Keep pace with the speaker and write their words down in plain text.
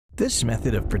This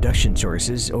method of production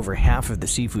sources over half of the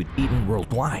seafood eaten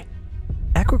worldwide.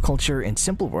 Aquaculture, in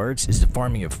simple words, is the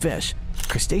farming of fish,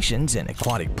 crustaceans, and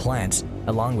aquatic plants,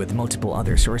 along with multiple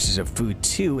other sources of food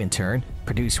to, in turn,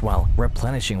 produce while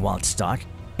replenishing wild stock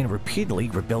and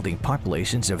repeatedly rebuilding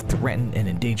populations of threatened and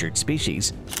endangered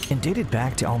species, and dated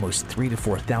back to almost 3,000 to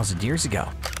 4,000 years ago.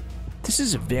 This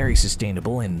is a very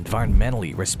sustainable and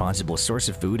environmentally responsible source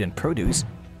of food and produce,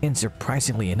 and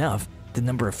surprisingly enough, the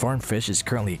number of farmed fish is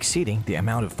currently exceeding the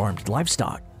amount of farmed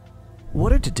livestock.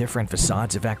 What are the different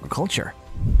facades of aquaculture?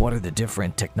 What are the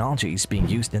different technologies being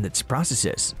used in its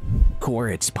processes? Who are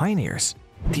its pioneers?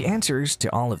 The answers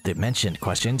to all of the mentioned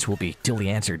questions will be duly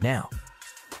answered now.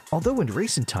 Although in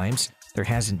recent times, there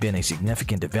hasn't been a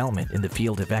significant development in the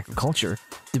field of aquaculture,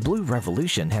 the Blue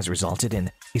Revolution has resulted in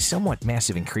a somewhat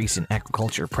massive increase in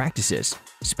aquaculture practices,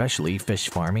 especially fish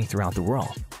farming throughout the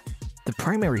world. The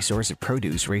primary source of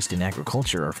produce raised in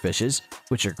agriculture are fishes,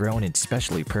 which are grown in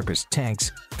specially purposed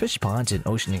tanks, fish ponds, and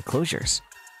ocean enclosures.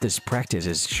 This practice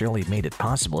has surely made it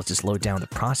possible to slow down the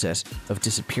process of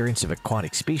disappearance of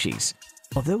aquatic species,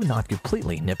 although not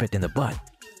completely nip it in the bud.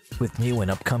 With new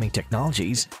and upcoming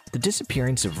technologies, the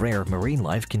disappearance of rare marine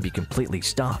life can be completely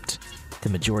stopped. The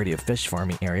majority of fish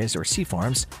farming areas or sea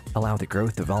farms allow the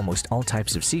growth of almost all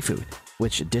types of seafood,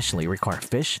 which additionally require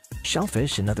fish,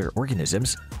 shellfish, and other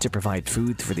organisms to provide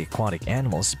food for the aquatic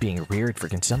animals being reared for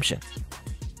consumption.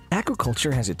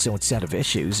 Aquaculture has its own set of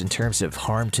issues in terms of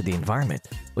harm to the environment,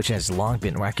 which has long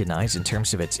been recognized in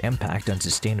terms of its impact on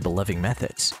sustainable living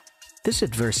methods. This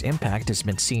adverse impact has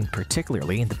been seen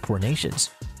particularly in the poor nations,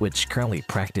 which currently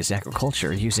practice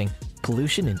aquaculture using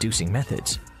pollution-inducing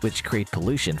methods, which create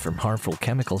pollution from harmful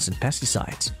chemicals and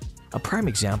pesticides. A prime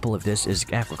example of this is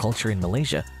aquaculture in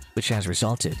Malaysia, which has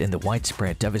resulted in the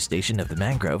widespread devastation of the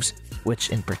mangroves, which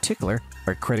in particular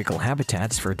are critical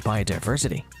habitats for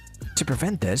biodiversity. To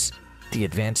prevent this, the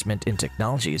advancement in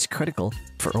technology is critical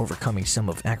for overcoming some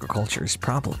of aquaculture's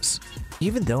problems.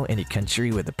 Even though any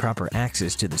country with the proper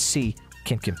access to the sea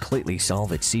can completely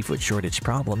solve its seafood shortage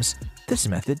problems, this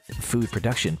method of food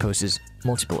production poses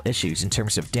multiple issues in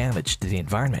terms of damage to the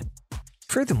environment.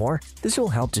 Furthermore, this will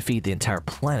help to feed the entire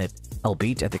planet,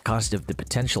 albeit at the cost of the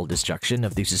potential destruction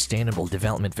of the sustainable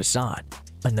development facade.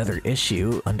 Another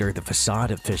issue under the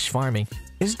facade of fish farming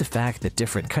is the fact that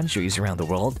different countries around the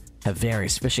world have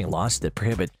various fishing laws that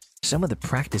prohibit some of the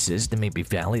practices that may be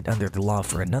valid under the law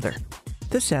for another.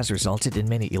 This has resulted in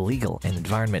many illegal and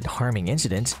environment-harming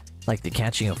incidents, like the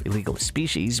catching of illegal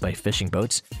species by fishing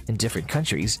boats in different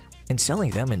countries and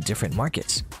selling them in different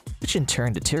markets, which in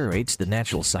turn deteriorates the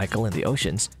natural cycle in the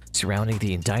oceans surrounding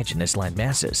the indigenous land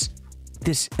masses.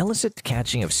 This illicit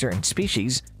catching of certain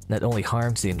species not only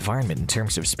harms the environment in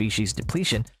terms of species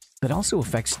depletion, but also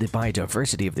affects the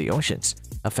biodiversity of the oceans,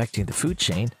 affecting the food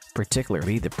chain,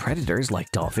 particularly the predators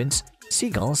like dolphins,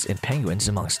 seagulls, and penguins,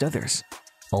 amongst others.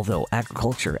 Although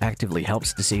aquaculture actively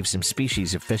helps to save some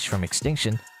species of fish from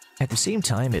extinction, at the same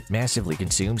time it massively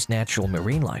consumes natural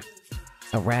marine life.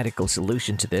 A radical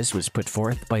solution to this was put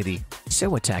forth by the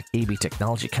Aquatic AB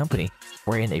technology company,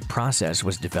 wherein a process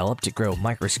was developed to grow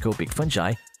microscopic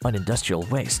fungi on industrial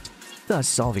waste, thus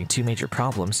solving two major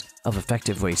problems of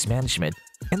effective waste management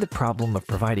and the problem of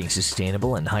providing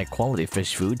sustainable and high-quality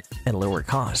fish food at lower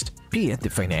cost, be it the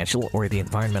financial or the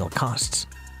environmental costs.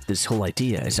 This whole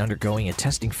idea is undergoing a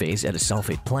testing phase at a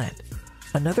sulfate plant.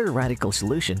 Another radical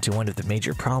solution to one of the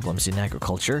major problems in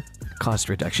agriculture, cost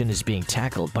reduction, is being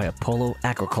tackled by Apollo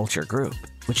Aquaculture Group,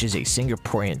 which is a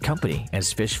Singaporean company,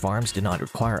 as fish farms do not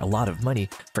require a lot of money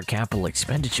for capital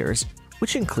expenditures,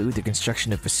 which include the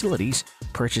construction of facilities,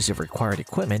 purchase of required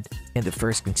equipment, and the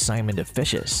first consignment of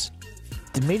fishes.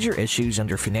 The major issues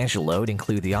under financial load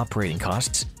include the operating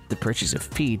costs, the purchase of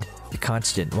feed, the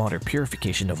constant water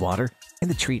purification of water,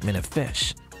 and the treatment of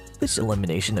fish. This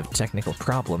elimination of technical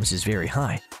problems is very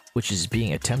high, which is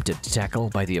being attempted to tackle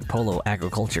by the Apollo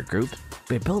Agriculture Group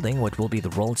by building what will be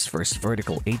the world's first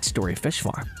vertical 8-story fish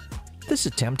farm. This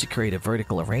attempt to create a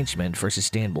vertical arrangement for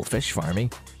sustainable fish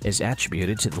farming is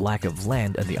attributed to the lack of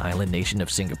land on the island nation of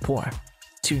Singapore.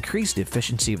 To increase the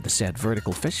efficiency of the said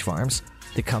vertical fish farms,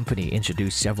 the company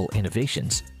introduced several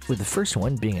innovations, with the first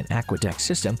one being an Aquatic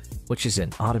system, which is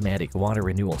an automatic water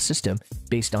renewal system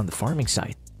based on the farming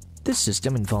site. This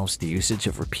system involves the usage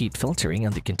of repeat filtering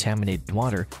on the contaminated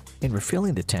water and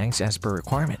refilling the tanks as per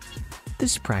requirement.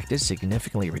 This practice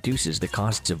significantly reduces the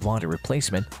costs of water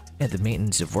replacement and the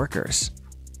maintenance of workers.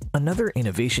 Another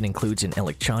innovation includes an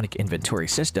electronic inventory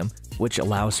system, which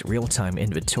allows real-time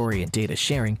inventory and data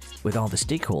sharing with all the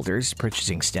stakeholders,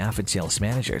 purchasing staff, and sales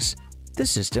managers.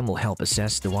 This system will help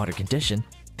assess the water condition,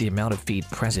 the amount of feed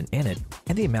present in it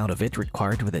and the amount of it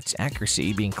required, with its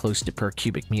accuracy being close to per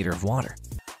cubic meter of water.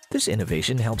 This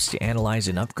innovation helps to analyze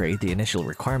and upgrade the initial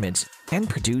requirements and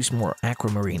produce more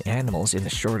aquamarine animals in a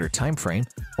shorter time frame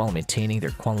while maintaining their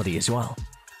quality as well.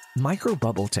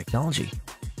 Microbubble technology.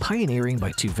 Pioneering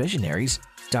by two visionaries,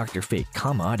 Dr. Faik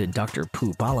Kamad and Dr.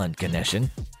 Balan Ganeshan,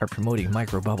 are promoting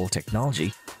microbubble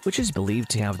technology, which is believed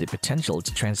to have the potential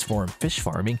to transform fish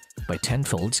farming by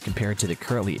tenfolds compared to the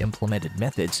currently implemented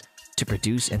methods to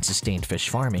produce and sustain fish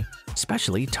farming,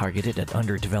 especially targeted at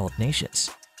underdeveloped nations.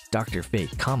 Dr.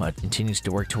 Faik Kamad continues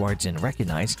to work towards and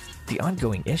recognize the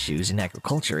ongoing issues in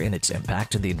agriculture and its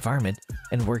impact on the environment,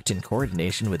 and worked in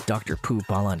coordination with Dr.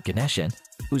 Balan Ganeshan,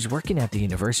 who's working at the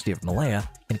University of Malaya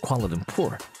in Kuala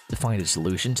Lumpur, to find a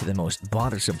solution to the most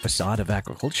bothersome facade of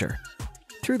agriculture.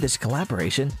 Through this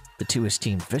collaboration, the two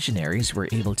esteemed visionaries were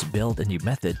able to build a new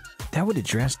method that would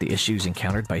address the issues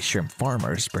encountered by shrimp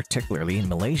farmers, particularly in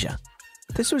Malaysia.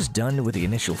 This was done with the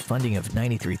initial funding of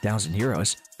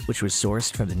 €93,000, which was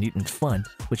sourced from the Newton Fund,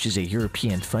 which is a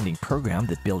European funding program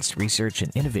that builds research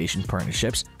and innovation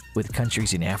partnerships with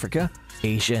countries in Africa,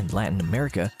 Asia, and Latin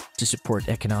America to support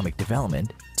economic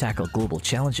development, tackle global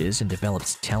challenges, and develop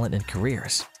talent and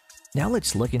careers. Now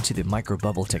let's look into the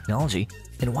microbubble technology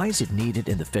and why is it needed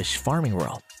in the fish farming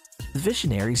world. The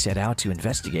visionary set out to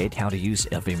investigate how the use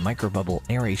of a microbubble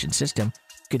aeration system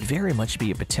could very much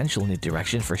be a potential new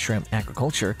direction for shrimp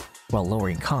aquaculture while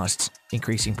lowering costs,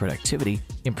 increasing productivity,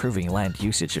 improving land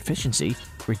usage efficiency,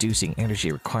 reducing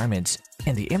energy requirements,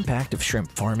 and the impact of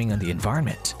shrimp farming on the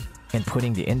environment, and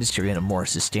putting the industry on a more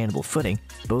sustainable footing,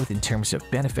 both in terms of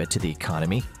benefit to the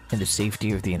economy and the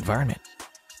safety of the environment.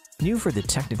 New for the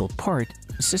technical part,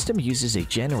 the system uses a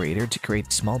generator to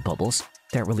create small bubbles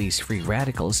that release free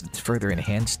radicals that further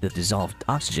enhance the dissolved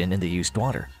oxygen in the used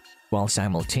water, while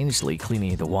simultaneously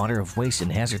cleaning the water of waste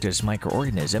and hazardous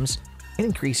microorganisms and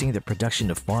increasing the production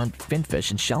of farmed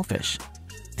finfish and shellfish.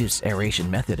 This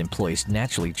aeration method employs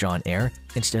naturally drawn air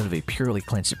instead of a purely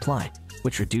clean supply,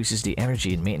 which reduces the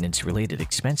energy and maintenance-related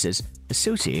expenses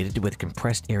associated with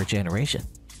compressed air generation.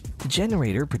 The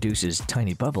generator produces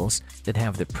tiny bubbles that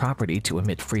have the property to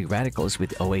emit free radicals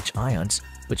with OH ions,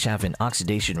 which have an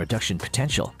oxidation reduction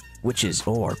potential, which is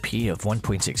ORP of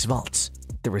 1.6 volts.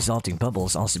 The resulting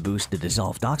bubbles also boost the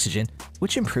dissolved oxygen,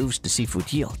 which improves the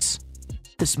seafood yields.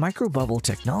 This microbubble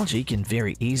technology can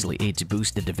very easily aid to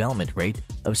boost the development rate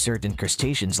of certain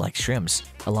crustaceans like shrimps,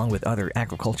 along with other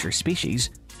aquaculture species,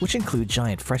 which include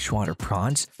giant freshwater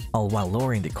prawns, all while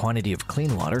lowering the quantity of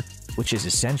clean water, which is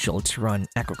essential to run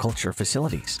aquaculture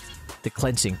facilities. The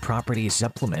cleansing property is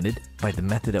supplemented by the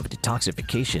method of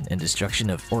detoxification and destruction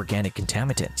of organic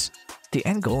contaminants. The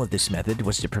end goal of this method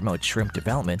was to promote shrimp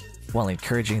development while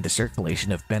encouraging the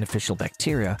circulation of beneficial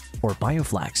bacteria or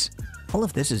bioflax. All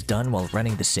of this is done while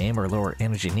running the same or lower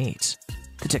energy needs.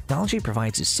 The technology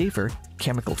provides a safer,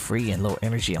 chemical-free, and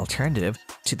low-energy alternative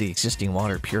to the existing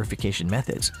water purification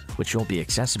methods, which will be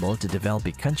accessible to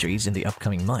developing countries in the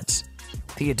upcoming months.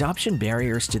 The adoption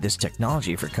barriers to this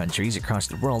technology for countries across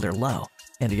the world are low,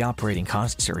 and the operating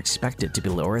costs are expected to be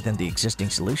lower than the existing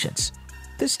solutions.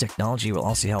 This technology will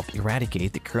also help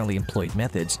eradicate the currently employed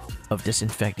methods of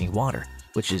disinfecting water,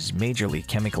 which is majorly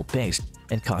chemical-based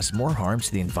and cause more harm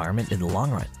to the environment in the long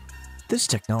run. This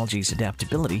technology's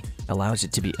adaptability allows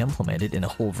it to be implemented in a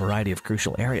whole variety of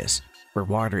crucial areas, where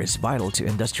water is vital to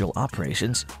industrial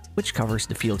operations, which covers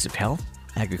the fields of health,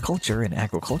 agriculture, and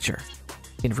aquaculture.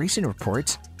 In recent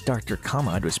reports, Dr.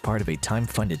 Kamad was part of a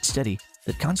time-funded study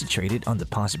that concentrated on the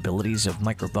possibilities of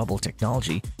microbubble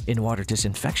technology in water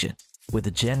disinfection, with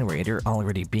the generator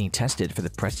already being tested for the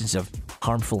presence of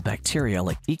harmful bacteria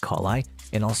like E. coli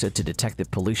and also to detect the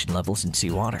pollution levels in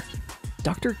seawater.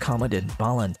 Dr. Kamad and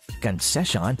Balan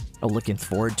Ganeshan are looking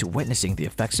forward to witnessing the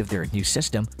effects of their new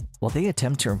system while they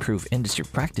attempt to improve industry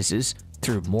practices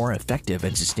through more effective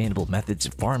and sustainable methods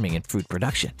of farming and food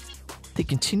production. They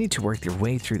continue to work their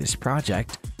way through this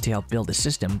project to help build a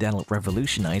system that'll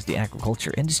revolutionize the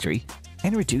aquaculture industry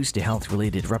and reduce the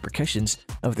health-related repercussions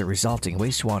of the resulting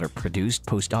wastewater produced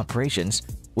post-operations,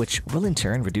 which will in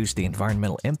turn reduce the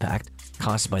environmental impact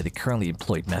caused by the currently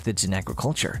employed methods in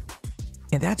aquaculture.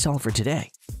 And that's all for today.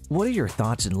 What are your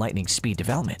thoughts on lightning speed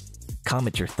development?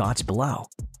 Comment your thoughts below.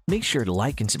 Make sure to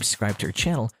like and subscribe to our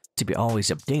channel to be always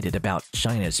updated about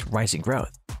China's rising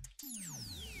growth.